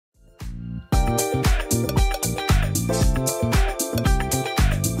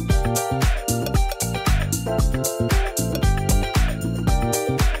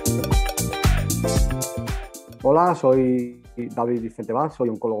Hola, soy Vicente, soy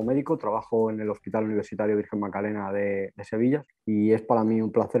oncólogo médico, trabajo en el Hospital Universitario Virgen Macarena de Sevilla y es para mí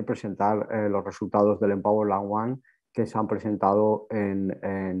un placer presentar los resultados del EmpowerLAN-1 que se han presentado se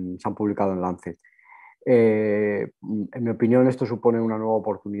han publicado en Lancet. En mi opinión, esto supone una nueva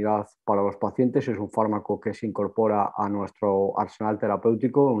oportunidad para los pacientes. Es un fármaco que se incorpora a nuestro arsenal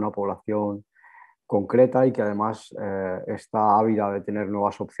terapéutico en una población concreta y que además está ávida de tener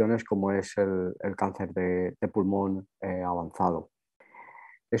nuevas opciones como es el cáncer de pulmón avanzado.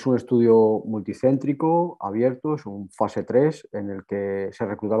 Es un estudio multicéntrico, abierto, es un fase 3 en el que se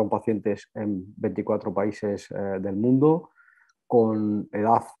reclutaron pacientes en 24 países del mundo con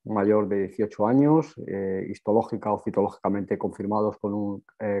edad mayor de 18 años, histológica o citológicamente confirmados con un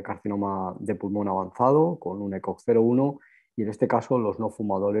carcinoma de pulmón avanzado, con un ECOG 0,1 y en este caso los no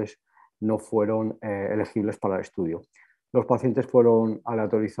fumadores no fueron elegibles para el estudio. Los pacientes fueron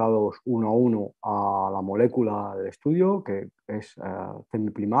aleatorizados uno a uno a la molécula del estudio, que es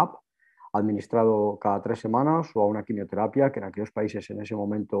Cemiplimab, administrado cada 3 semanas o a una quimioterapia que en aquellos países en ese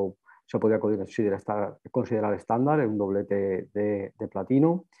momento se podía considerar estándar, en un doblete de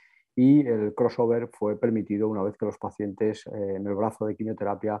platino, y el crossover fue permitido una vez que los pacientes en el brazo de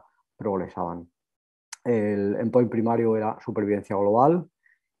quimioterapia progresaban. El endpoint primario era supervivencia global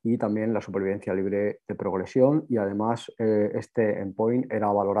y también la supervivencia libre de progresión, y además este endpoint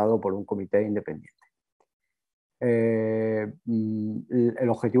era valorado por un comité independiente. El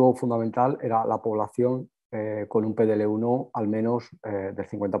objetivo fundamental era la población con un PDL1 al menos del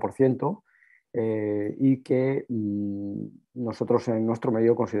 50%, y que nosotros en nuestro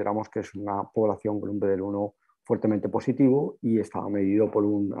medio consideramos que es una población con un PDL1 fuertemente positivo y estaba medido por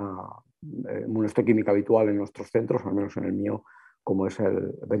una inmunohistoquímica habitual en nuestros centros, al menos en el mío, como es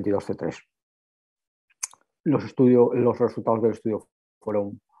el 22C3. Los resultados del estudio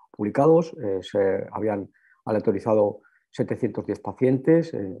fueron publicados, se habían aleatorizado 710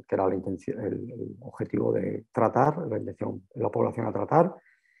 pacientes, que era el objetivo de tratar, la población a tratar,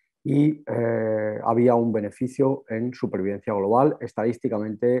 y había un beneficio en supervivencia global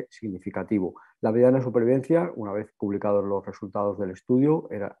estadísticamente significativo. La medida de supervivencia, una vez publicados los resultados del estudio,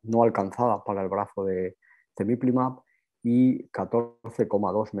 era no alcanzada para el brazo de Cemiplimab y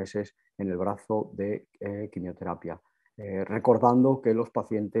 14,2 meses en el brazo de quimioterapia. Recordando que los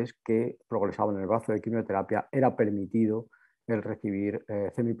pacientes que progresaban en el brazo de quimioterapia era permitido el recibir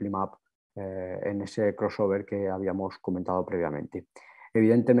Cemiplimab en ese crossover que habíamos comentado previamente.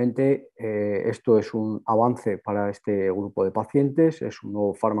 Evidentemente, esto es un avance para este grupo de pacientes, es un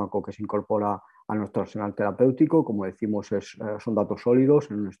nuevo fármaco que se incorpora a nuestro arsenal terapéutico. Como decimos, son datos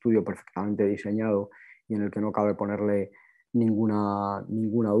sólidos en un estudio perfectamente diseñado y en el que no cabe ponerle ninguna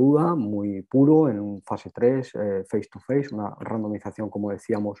duda, muy puro, en un fase 3, face to face, una randomización, como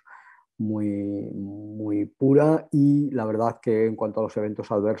decíamos, muy pura, y la verdad que en cuanto a los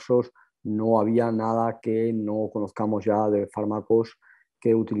eventos adversos no había nada que no conozcamos ya de fármacos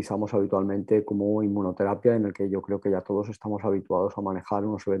que utilizamos habitualmente como inmunoterapia, en el que yo creo que ya todos estamos habituados a manejar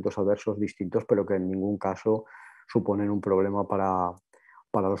unos eventos adversos distintos, pero que en ningún caso suponen un problema para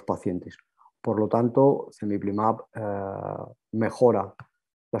los pacientes. Por lo tanto, Cemiplimab mejora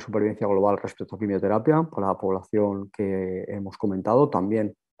la supervivencia global respecto a quimioterapia para la población que hemos comentado,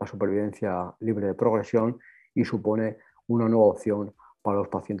 también la supervivencia libre de progresión, y supone una nueva opción para los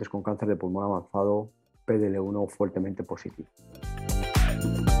pacientes con cáncer de pulmón avanzado PDL1 fuertemente positivo.